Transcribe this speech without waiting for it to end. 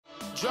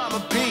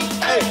Drama beat,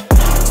 hey.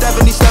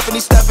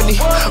 Stefany.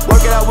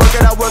 Work it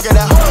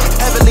out.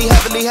 Heavenly.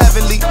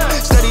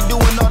 Steady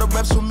doing all the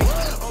reps for me.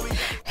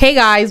 Hey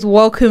guys,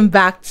 welcome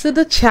back to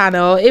the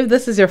channel. If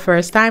this is your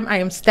first time, I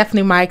am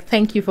Stefany Mike.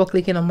 Thank you for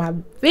clicking on my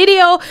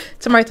video.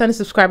 To my returning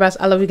subscribers,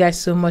 I love you guys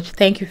so much.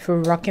 Thank you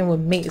for rocking with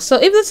me. So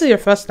if this is your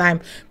first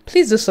time,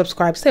 please do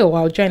subscribe, stay a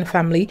while, join the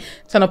family,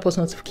 turn on post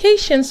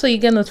notifications so you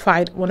get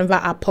notified whenever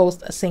I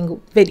post a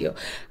single video.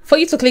 For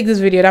you to click this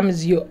video, that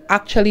means you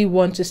actually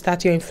want to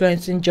start your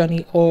influencing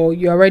journey, or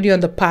you're already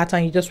on the path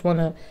and you just want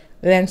to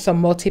learn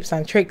some more tips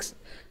and tricks.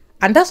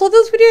 And that's what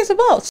this video is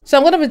about. So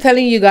I'm going to be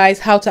telling you guys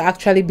how to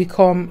actually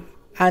become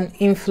an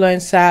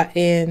influencer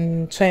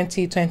in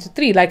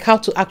 2023, like how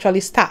to actually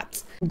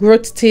start,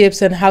 growth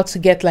tips, and how to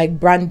get like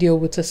brand deal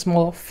with a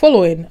small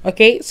following.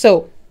 Okay,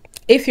 so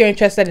if you're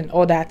interested in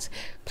all that,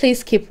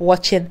 please keep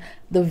watching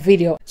the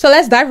video. So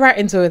let's dive right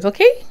into it.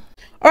 Okay,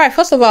 all right,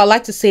 first of all, I'd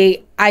like to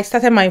say I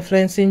started my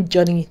influencing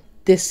journey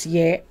this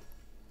year,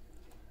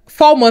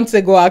 4 months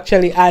ago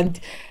actually, and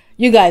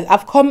you guys,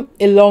 I've come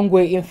a long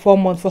way in 4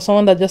 months for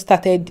someone that just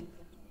started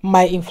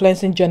my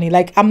influencing journey.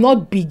 Like, I'm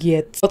not big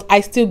yet, but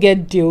I still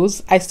get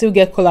deals, I still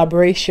get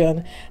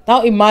collaboration.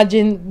 Now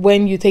imagine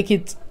when you take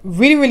it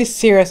really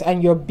serious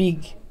and you're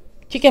big.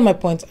 You get my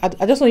point.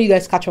 I just want you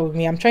guys to catch up with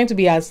me. I'm trying to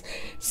be as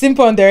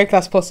simple and direct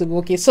as possible.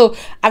 Okay, so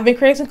I've been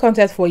creating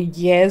content for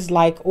years,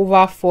 like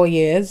over 4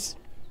 years,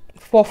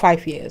 4 or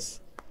 5 years.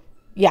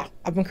 Yeah,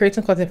 I've been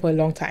creating content for a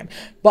long time,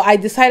 but I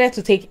decided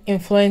to take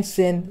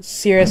influencing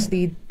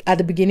seriously at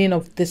the beginning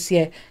of this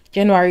year.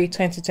 January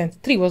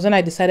 2023 was when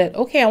I decided,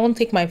 okay, I want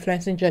to take my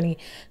influencing journey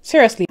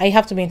seriously. I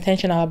have to be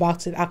intentional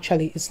about it.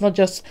 Actually, it's not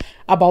just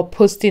about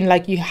posting.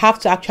 Like, you have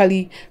to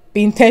actually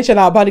be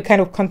intentional about the kind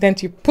of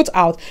content you put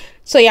out.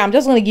 So yeah, I'm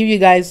just going to give you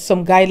guys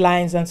some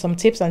guidelines and some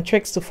tips and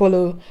tricks to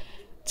follow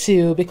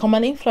to become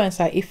an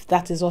influencer, if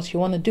that is what you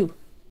want to do.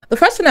 The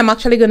first thing I'm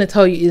actually going to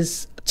tell you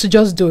is to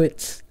just do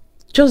it.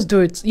 Just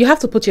do it. You have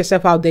to put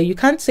yourself out there. You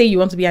can't say you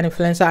want to be an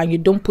influencer and you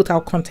don't put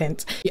out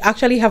content. You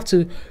actually have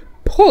to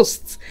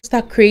post,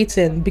 start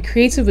creating, be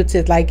creative with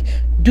it. Like,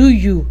 do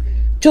you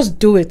just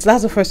do it?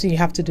 That's the first thing you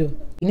have to do.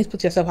 You need to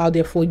put yourself out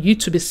there for you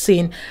to be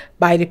seen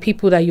by the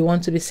people that you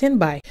want to be seen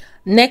by.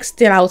 Next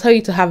thing, I'll tell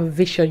you to have a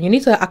vision. You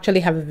need to actually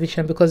have a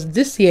vision, because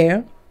this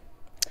year,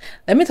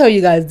 let me tell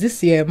you guys,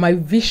 this year my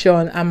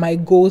vision and my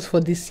goals for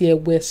this year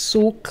were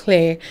so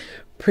clear,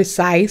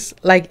 precise.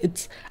 Like,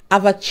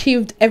 I've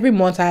achieved, every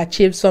month I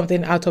achieved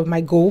something out of my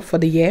goal for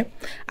the year,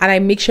 and I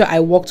make sure I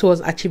work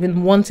towards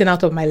achieving one thing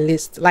out of my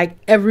list. Like,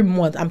 every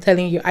month, I'm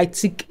telling you, I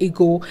tick a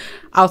goal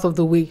out of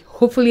the way.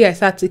 Hopefully I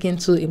start ticking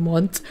to a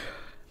month.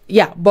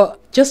 Yeah,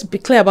 but just be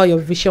clear about your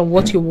vision,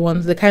 what you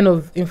want, the kind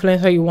of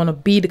influencer you want to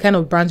be, the kind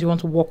of brands you want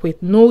to work with.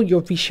 Know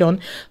your vision,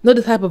 know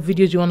the type of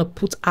videos you want to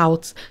put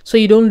out, so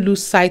you don't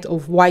lose sight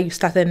of why you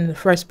started in the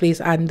first place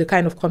and the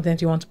kind of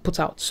content you want to put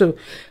out. So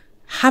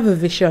have a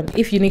vision.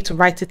 If you need to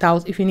write it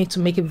out, if you need to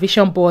make a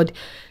vision board,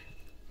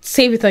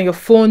 save it on your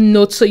phone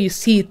notes so you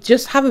see it.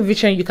 Just have a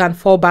vision you can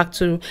fall back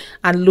to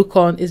and look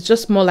on. It's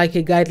just more like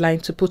a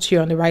guideline to put you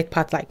on the right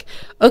path. Like,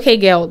 okay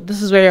girl,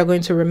 this is where you're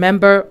going to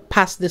remember,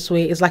 pass this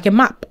way. It's like a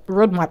map,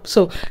 roadmap.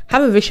 So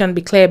have a vision,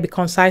 be clear, be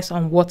concise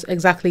on what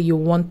exactly you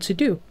want to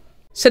do.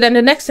 So then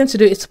the next thing to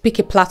do is to pick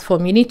a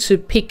platform. You need to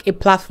pick a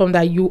platform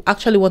that you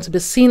actually want to be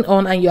seen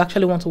on and you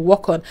actually want to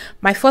work on.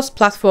 My first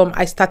platform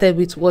I started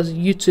with was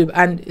YouTube,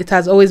 and it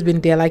has always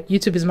been there. Like,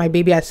 YouTube is my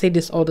baby. I say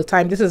this all the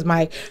time. This is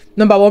my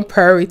 #1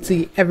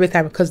 priority every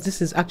time, because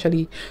this is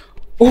actually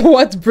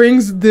what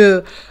brings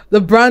the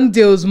brand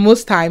deals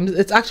most times.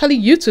 It's actually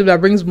YouTube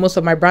that brings most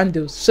of my brand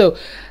deals. So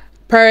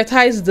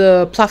prioritize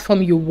the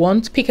platform you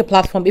want. Pick a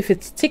platform. If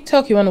it's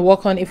TikTok you want to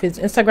work on, if it's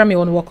Instagram you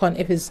want to work on,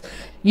 if it's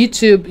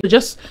YouTube,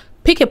 just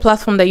pick a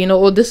platform that you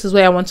know, oh, this is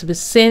where I want to be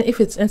seen. If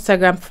it's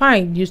Instagram,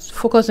 fine, you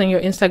focus on your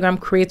Instagram,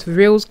 create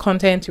reels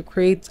content, you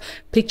create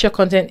picture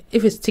content.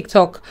 If it's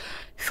TikTok,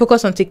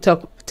 focus on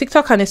TikTok.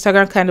 TikTok and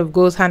Instagram kind of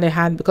goes hand in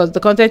hand, because the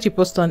content you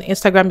post on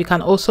Instagram, you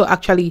can also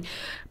actually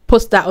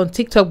post that on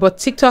TikTok, but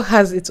TikTok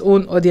has its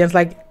own audience.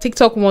 Like,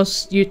 TikTok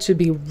wants you to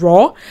be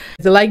raw.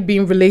 They like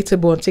being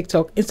relatable on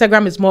TikTok.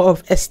 Instagram is more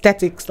of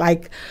aesthetics.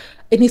 Like,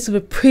 it needs to be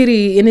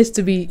pretty, it needs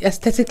to be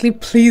aesthetically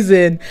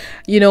pleasing.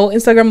 You know,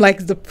 Instagram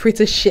likes the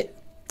pretty shit.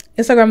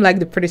 Instagram like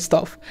the pretty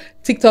stuff.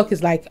 TikTok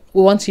is like,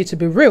 we want you to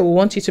be real, we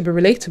want you to be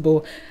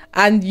relatable.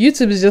 And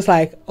YouTube is just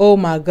like, oh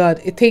my god,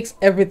 it takes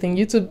everything.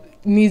 YouTube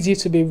needs you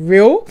to be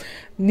real,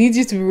 needs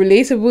you to be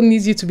relatable,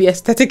 needs you to be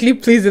aesthetically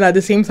pleasing at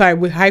the same time,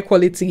 with high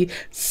quality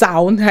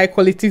sound, high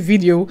quality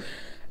video.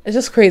 It's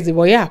just crazy.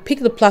 But yeah, pick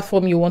the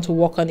platform you want to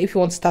work on. If you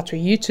want to start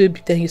your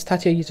YouTube, then you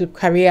start your YouTube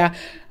career.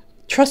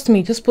 Trust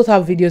me, just put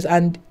out videos,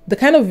 and the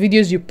kind of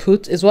videos you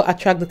put is what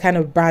attract the kind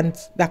of brand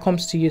that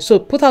comes to you. So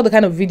put out the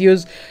kind of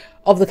videos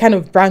of the kind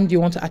of brand you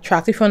want to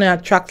attract. If you want to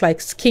attract like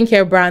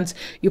skincare brands,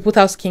 you put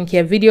out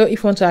skincare video.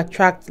 If you want to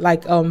attract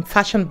like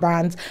fashion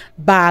brands,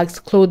 bags,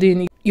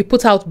 clothing, you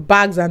put out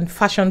bags and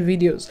fashion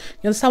videos.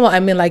 You understand what I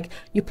mean? Like,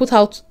 you put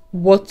out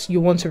what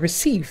you want to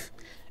receive.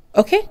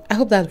 Okay, I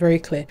hope that's very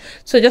clear.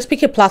 So just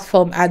pick a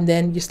platform and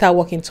then you start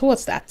working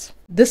towards that.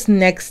 This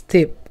next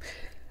tip,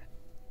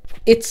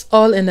 it's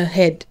all in the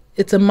head.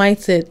 It's a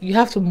mindset. You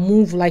have to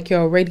move like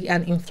you're already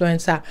an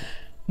influencer.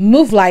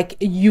 Move like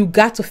you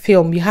got to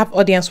film. You have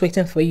audience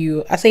waiting for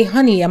you. I say,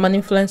 honey, I'm an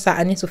influencer.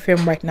 I need to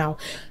film right now.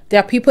 There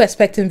are people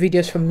expecting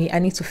videos from me. I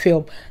need to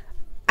film.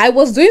 I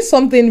was doing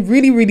something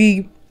really,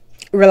 really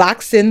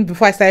relaxing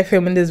before I started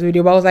filming this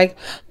video, but I was like,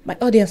 my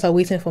audience are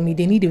waiting for me.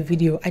 They need a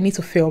video. I need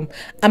to film.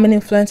 I'm an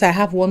influencer. I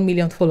have 1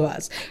 million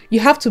followers.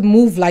 You have to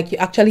move like you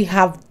actually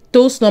have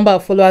those number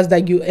of followers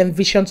that you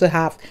envision to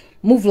have.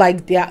 Move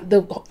like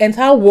the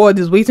entire world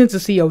is waiting to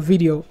see your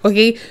video.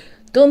 Okay,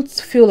 don't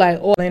feel like,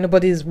 oh,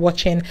 anybody is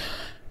watching,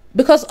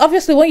 because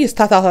obviously when you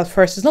start out at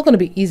first, it's not going to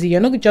be easy.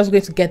 You're not just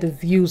going to get the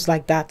views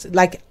like that.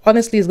 Like,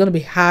 honestly, it's going to be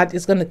hard.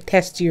 It's going to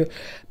test you.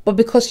 But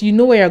because you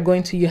know where you're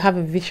going to, you have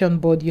a vision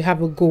board, you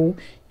have a goal,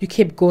 you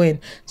keep going.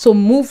 So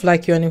move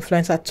like you're an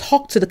influencer.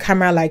 Talk to the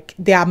camera like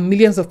there are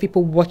millions of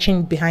people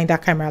watching behind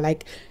that camera.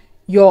 Like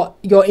you're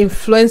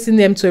influencing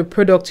them to a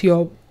product.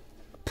 You're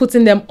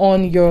putting them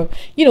on your,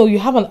 you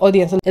have an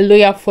audience, a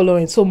loyal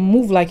following. So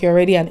move like you're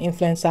already an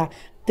influencer.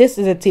 This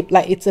is a tip.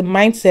 Like, it's a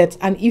mindset,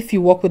 and if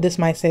you work with this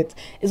mindset,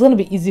 it's going to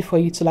be easy for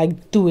you to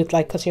like do it,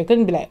 like, because you're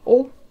going to be like,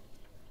 oh,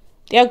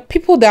 there are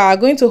people that are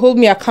going to hold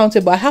me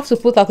accountable. I have to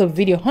put out a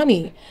video.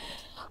 Honey,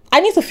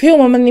 I need to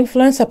film. I'm an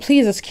influencer.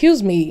 Please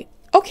excuse me.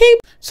 Okay,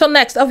 so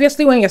next,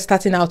 obviously when you're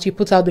starting out, you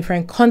put out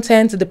different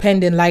content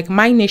depending. Like,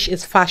 my niche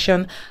is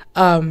fashion,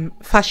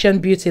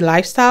 beauty,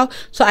 lifestyle.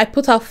 So I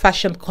put out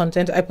fashion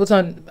content. I put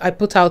out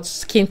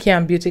skincare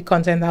and beauty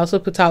content. I also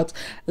put out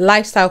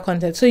lifestyle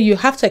content. So you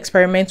have to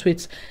experiment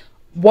with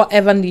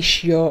whatever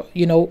niche you're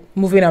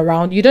moving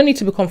around. You don't need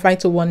to be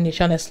confined to one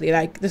niche. Honestly,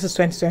 like, this is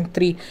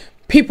 2023.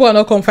 People are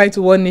not confined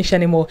to one niche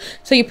anymore.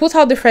 So you put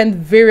out different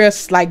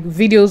various like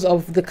videos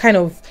of the kind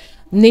of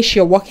niche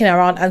you're walking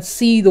around, and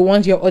see the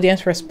ones your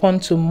audience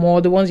respond to more,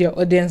 the ones your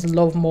audience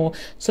love more,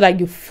 so that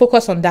you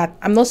focus on that.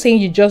 I'm not saying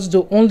you just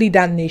do only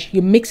that niche,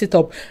 you mix it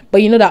up,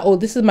 but you know that, oh,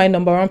 this is my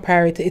number one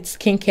priority, it's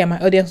skincare. My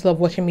audience love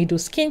watching me do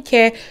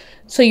skincare,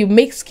 so you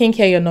make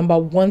skincare your number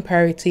one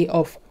priority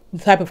of the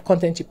type of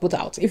content you put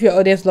out. If your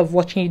audience love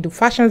watching you do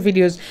fashion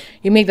videos,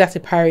 you make that a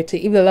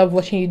priority. If they love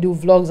watching you do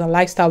vlogs and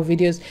lifestyle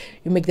videos,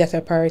 you make that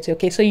a priority.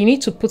 Okay, so you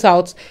need to put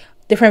out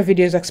different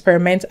videos,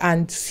 experiment,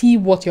 and see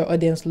what your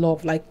audience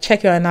love. Like,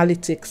 check your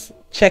analytics,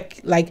 check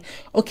like,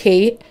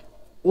 okay,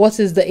 what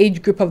is the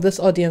age group of this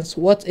audience,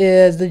 what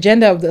is the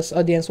gender of this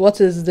audience,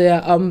 what is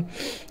the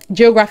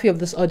geography of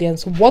this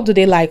audience, what do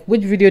they like,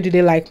 which video do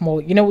they like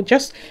more.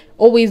 Just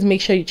always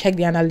make sure you check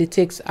the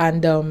analytics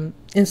and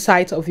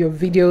insights of your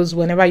videos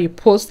whenever you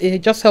post.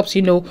 It just helps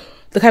you know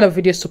the kind of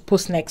videos to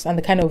post next and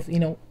the kind of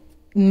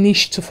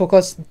niche to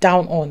focus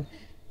down on.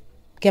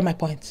 Get my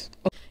point?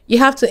 You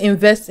have to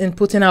invest in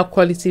putting out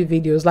quality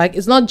videos. Like,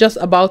 it's not just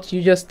about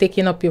you just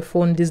taking up your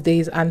phone these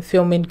days and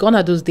filming. Gone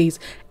are those days.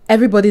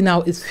 Everybody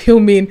now is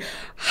filming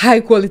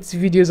high quality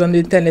videos on the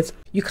internet.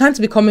 You can't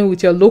be coming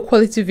with your low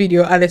quality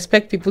video and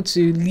expect people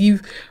to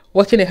leave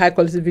watching a high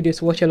quality video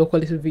to watch your low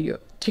quality video.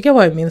 Do you get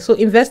what I mean? So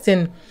invest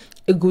in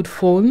a good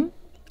phone,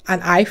 an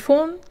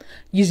iPhone.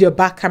 Use your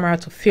back camera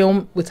to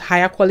film with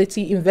higher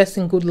quality. Invest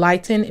in good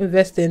lighting.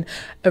 Invest in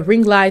a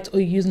ring light, or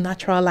use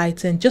natural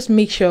lighting. Just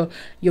make sure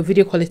your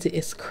video quality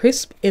is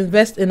crisp.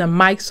 Invest in a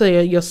mic so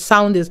your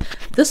sound is...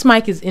 This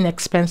mic is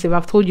inexpensive,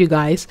 I've told you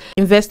guys.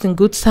 Invest in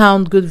good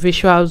sound, good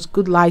visuals,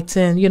 good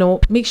lighting.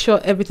 Make sure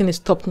everything is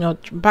top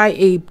notch. Buy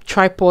a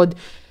tripod.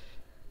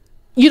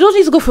 You don't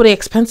need to go for the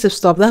expensive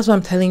stuff. That's what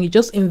I'm telling you.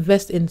 Just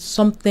invest in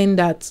something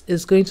that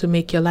is going to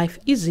make your life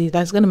easy.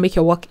 That's going to make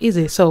your work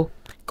easy. So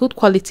good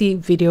quality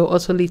video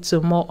also leads to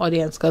more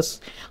audience,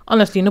 because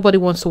honestly, nobody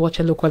wants to watch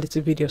a low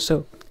quality video.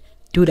 So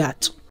do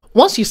that.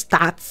 Once you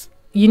start,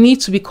 you need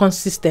to be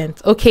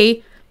consistent.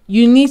 Okay,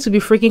 you need to be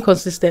freaking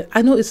consistent.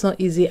 I know it's not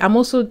easy. I'm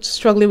also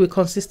struggling with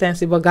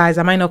consistency, but guys,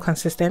 am I not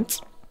consistent?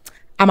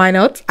 Am I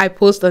not? I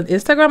post on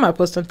Instagram, I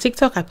post on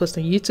TikTok, I post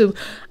on YouTube.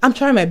 I'm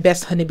trying my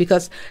best, honey,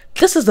 because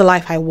this is the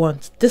life I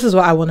want. This is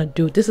what I want to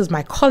do. This is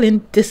my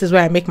calling. This is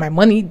where I make my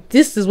money.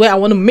 This is where I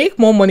want to make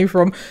more money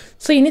from.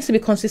 So you need to be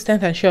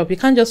consistent and show up. You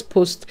can't just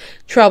post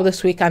throughout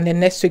this week and then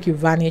next week you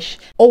vanish.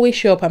 Always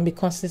show up and be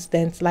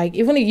consistent. Like,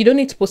 even if you don't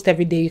need to post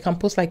every day, you can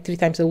post like 3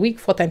 times a week,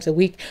 4 times a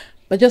week,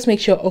 but just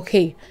make sure,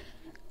 okay,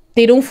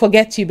 they don't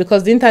forget you,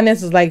 because the internet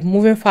is like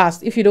moving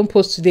fast. If you don't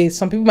post today,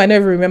 some people might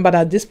never remember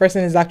that this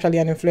person is actually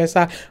an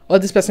influencer, or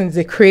this person is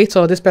a creator,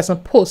 or this person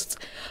posts.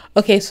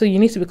 Okay, so you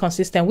need to be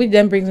consistent, which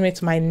then brings me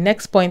to my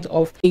next point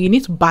of you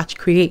need to batch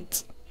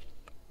create.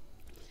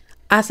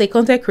 As a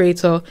content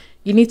creator,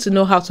 you need to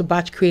know how to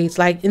batch create.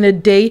 Like, in a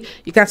day,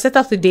 you can set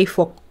out the day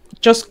for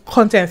just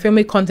content,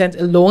 filming content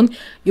alone.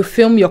 You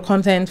film your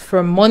content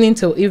from morning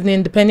till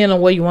evening, depending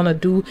on what you want to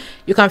do.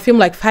 You can film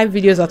like 5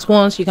 videos at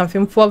once. You can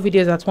film 4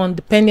 videos at once,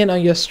 depending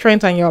on your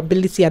strength and your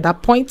ability at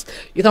that point.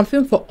 You can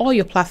film for all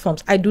your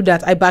platforms. I do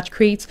that. I batch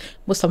create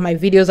most of my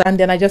videos, and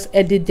then I just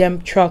edit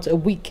them throughout a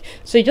week.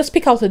 So you just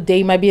pick out a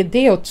day, it might be a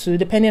day or two,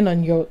 depending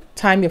on your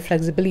time, your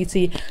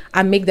flexibility,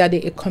 and make that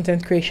day a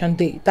content creation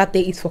day. That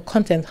day is for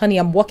content. Honey,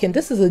 I'm working.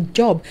 This is a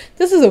job.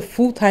 This is a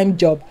full-time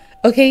job.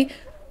 Okay,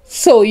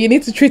 so you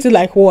need to treat it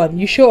like one.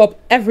 You show up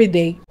every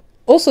day.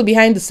 Also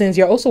behind the scenes,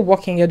 you're also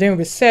working, you're doing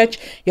research,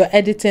 you're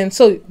editing.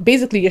 So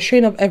basically you're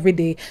showing up every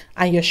day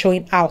and you're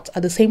showing out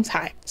at the same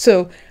time.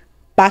 So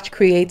batch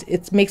create,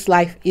 it makes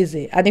life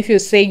easy. And if you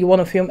say you want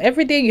to film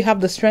every day, you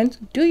have the strength,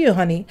 do you,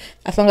 honey?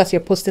 As long as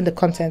you're posting the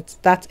content,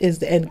 that is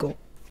the end goal.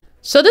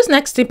 So this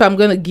next tip I'm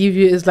going to give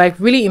you is like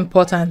really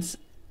important.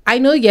 I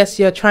know, yes,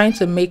 you're trying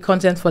to make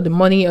content for the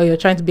money, or you're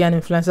trying to be an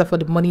influencer for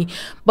the money,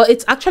 but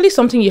it's actually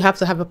something you have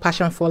to have a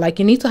passion for. Like,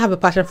 you need to have a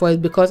passion for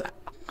it, because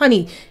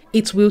honey,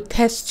 it will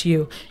test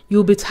you.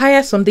 You'll be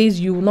tired. Some days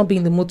you will not be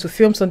in the mood to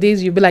film. Some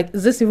days you'll be like,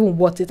 is this even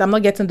worth it? I'm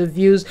not getting the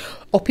views,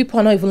 or people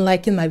are not even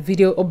liking my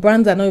video, or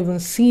brands are not even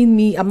seeing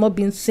me. I'm not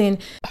being seen.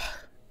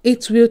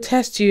 It will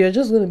test you. You're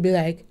just going to be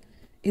like,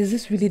 is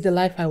this really the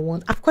life I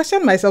want? I've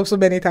questioned myself so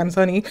many times,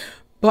 honey,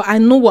 but I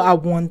know what I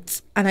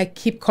want, and I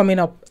keep coming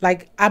up.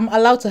 Like, I'm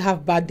allowed to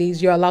have bad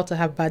days. You're allowed to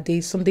have bad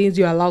days. Some days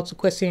you're allowed to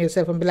question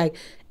yourself and be like,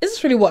 is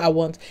this really what I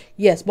want?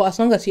 Yes, but as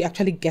long as you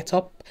actually get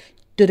up,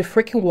 do the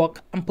freaking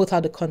work, and put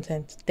out the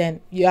content, then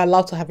you're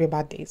allowed to have your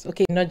bad days.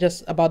 Okay, not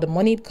just about the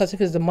money, because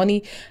if it's the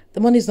money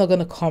is not going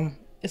to come.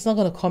 It's not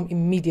going to come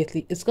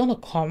immediately. It's going to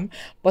come,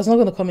 but it's not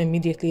going to come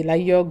immediately.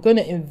 Like, you're going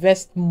to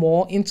invest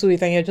more into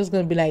it, and you're just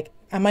going to be like,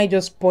 am I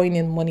just pouring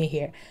in money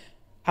here?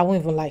 I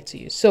won't even lie to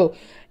you. So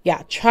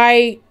yeah,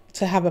 try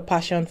to have a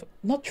passion.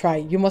 Not try,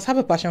 you must have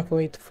a passion for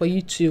it, for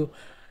you to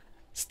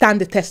stand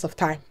the test of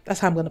time.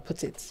 That's how I'm going to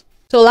put it.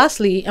 So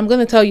lastly, I'm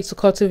going to tell you to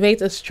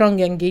cultivate a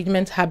strong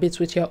engagement habit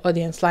with your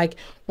audience. Like,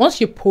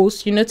 once you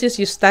post, you notice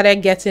you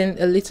started getting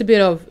a little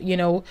bit of,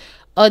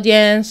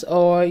 audience,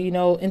 or,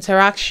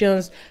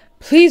 interactions.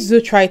 Please do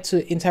try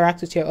to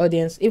interact with your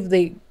audience. If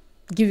they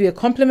give you a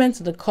compliment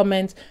in the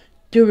comment,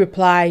 do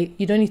reply.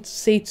 You don't need to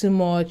say too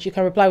much. You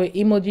can reply with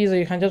emojis, or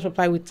you can just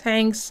reply with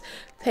thanks,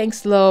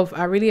 love,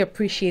 I really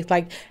appreciate.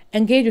 Like,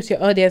 engage with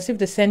your audience. If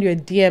they send you a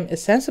DM, a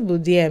sensible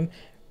DM,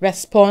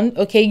 respond.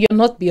 Okay, you're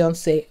not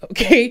Beyonce.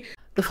 Okay,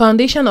 the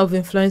foundation of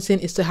influencing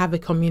is to have a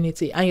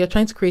community, and you're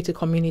trying to create a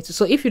community.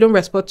 So if you don't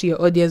respond to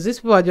your audience, these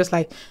people are just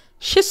like,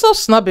 she's so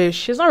snobbish,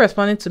 she's not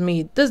responding to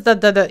me, this,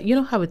 that. You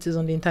know how it is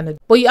on the internet.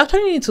 But you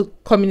actually need to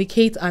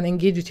communicate and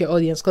engage with your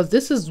audience, because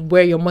this is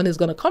where your money is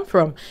going to come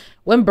from.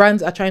 When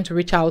brands are trying to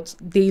reach out,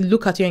 they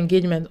look at your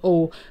engagement.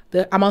 Oh,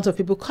 the amount of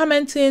people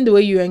commenting, the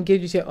way you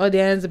engage with your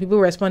audience, the people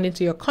responding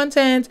to your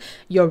content,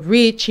 your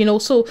reach,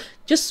 so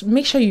just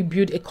make sure you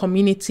build a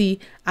community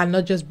and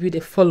not just build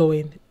a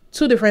following.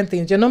 Two different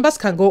things. Your numbers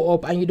can go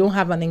up and you don't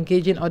have an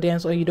engaging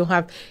audience, or you don't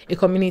have a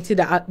community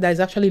that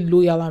is actually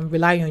loyal and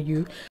rely on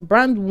you.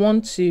 Brand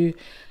want to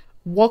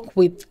work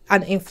with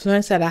an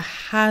influencer that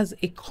has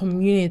a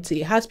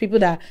community, has people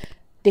that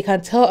they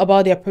can tell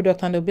about their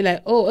product, and they'll be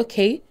like, oh,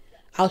 okay,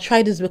 I'll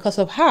try this because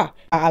of her.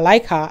 I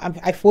like her.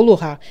 I follow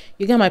her.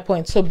 You get my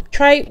point. So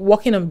try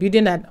working on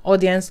building an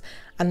audience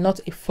and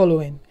not a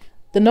following.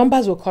 The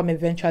numbers will come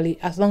eventually,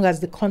 as long as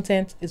the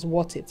content is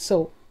worth it.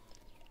 So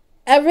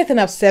everything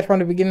I've said from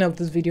the beginning of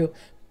this video,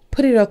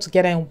 put it all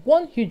together in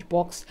one huge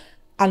box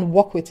and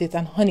work with it.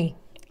 And honey,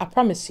 I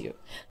promise you,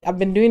 I've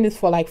been doing this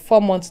for like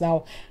 4 months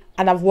now,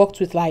 and I've worked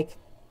with like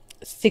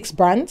 6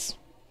 brands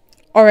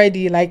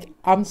already. Like,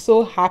 I'm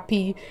so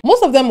happy.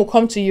 Most of them will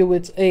come to you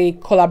with a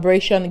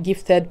collaboration,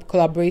 gifted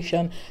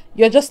collaboration.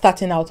 You're just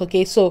starting out,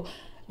 okay? So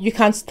you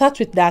can start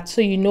with that,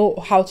 so you know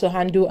how to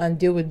handle and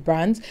deal with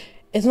brands.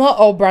 It's not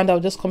all brand that will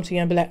just come to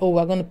you and be like, oh,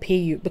 we're going to pay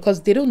you, because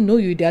they don't know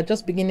you. They're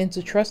just beginning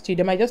to trust you.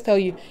 They might just tell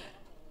you,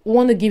 we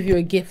want to give you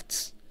a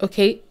gift.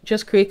 Okay,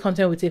 just create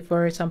content with it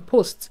for it and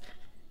post.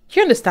 Do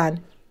you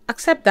understand?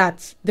 Accept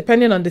that,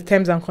 depending on the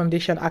terms and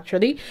condition,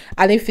 actually.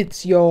 And if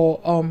it's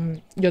your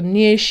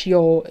niche,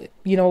 your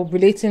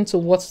relating to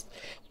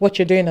what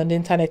you're doing on the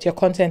internet, your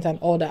content and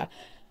all that,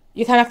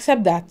 you can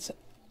accept that.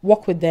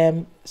 Work with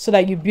them so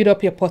that you build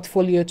up your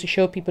portfolio to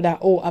show people that,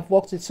 oh, I've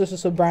worked with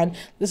so brand,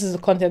 this is the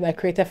content I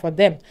created for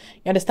them.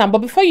 You understand? But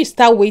before you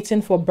start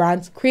waiting for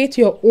brands, create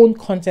your own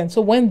content.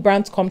 So when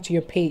brands come to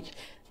your page,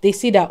 they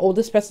see that, oh,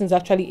 this person is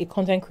actually a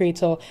content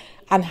creator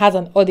and has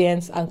an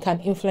audience and can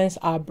influence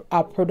our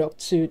product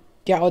to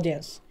their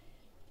audience.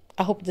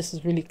 I hope this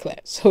is really clear.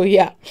 So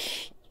yeah,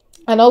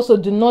 and also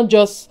do not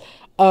just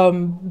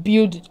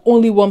build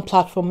only one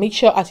platform. Make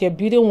sure as you're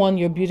building one,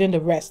 you're building the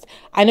rest.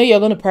 I know you're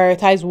going to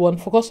prioritize one,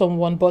 focus on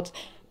one, but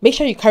make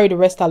sure you carry the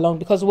rest along,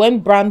 because when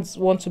brands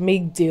want to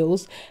make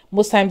deals,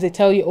 most times they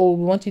tell you, oh,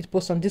 we want you to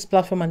post on this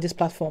platform and this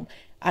platform,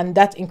 and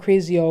that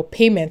increases your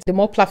payment. The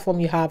more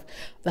platform you have,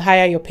 the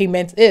higher your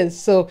payment is.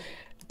 So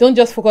don't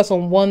just focus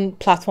on one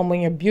platform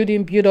when you're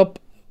building. Build up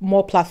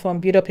more platform,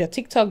 build up your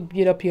TikTok,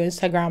 build up your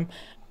Instagram,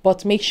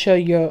 but make sure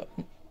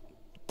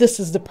this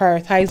is the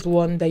prioritized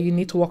one that you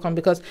need to work on,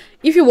 because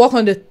if you work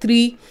on the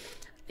 3,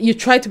 you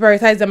try to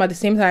prioritize them at the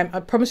same time, I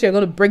promise you're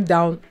going to break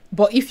down.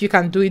 But if you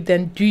can do it,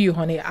 then do you,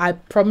 honey. I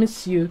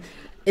promise you,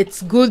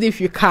 it's good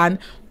if you can,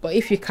 but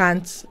if you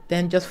can't,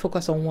 then just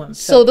focus on one.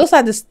 So those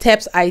are the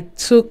steps I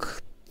took,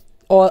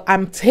 or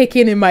I'm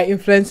taking, in my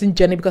influencing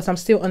journey, because I'm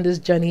still on this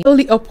journey.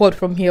 Slowly upward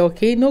from here,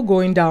 okay? No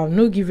going down,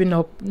 no giving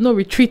up, no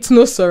retreat,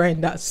 no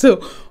surrender.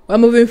 So we're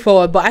moving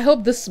forward. But I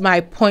hope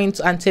my points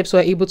and tips were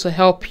able to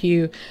help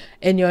you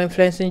in your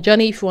influencing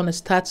journey. If you want to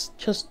start,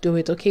 just do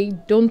it, okay?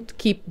 Don't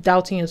keep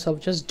doubting yourself,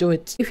 just do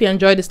it. If you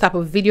enjoy this type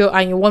of video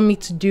and you want me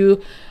to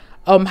do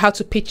how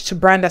to pitch to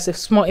brand as a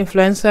small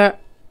influencer,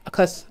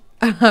 because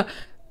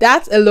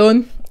that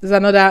alone is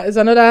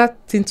another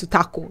thing to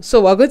tackle.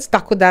 So we're going to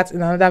tackle that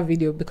in another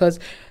video, because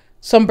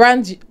some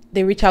brands,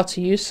 they reach out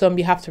to you, some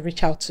you have to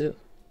reach out to,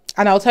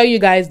 and I'll tell you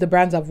guys the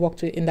brands I've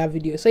worked with in that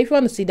video. So if you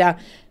want to see that,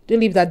 do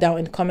leave that down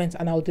in the comments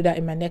and I'll do that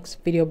in my next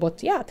video.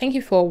 But yeah, thank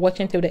you for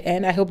watching till the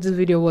end. I hope this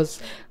video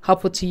was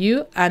helpful to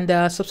you,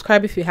 and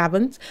subscribe if you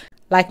haven't,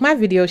 like my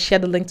video, share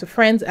the link to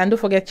friends, and don't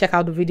forget to check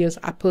out the videos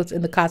I put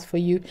in the cards for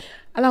you,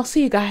 and I'll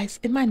see you guys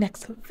in my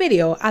next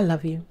video. I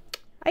love you.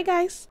 Bye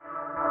guys.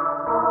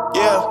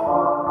 Yeah.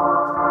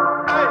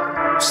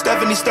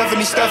 Stefany.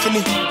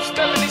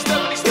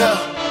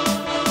 Yeah.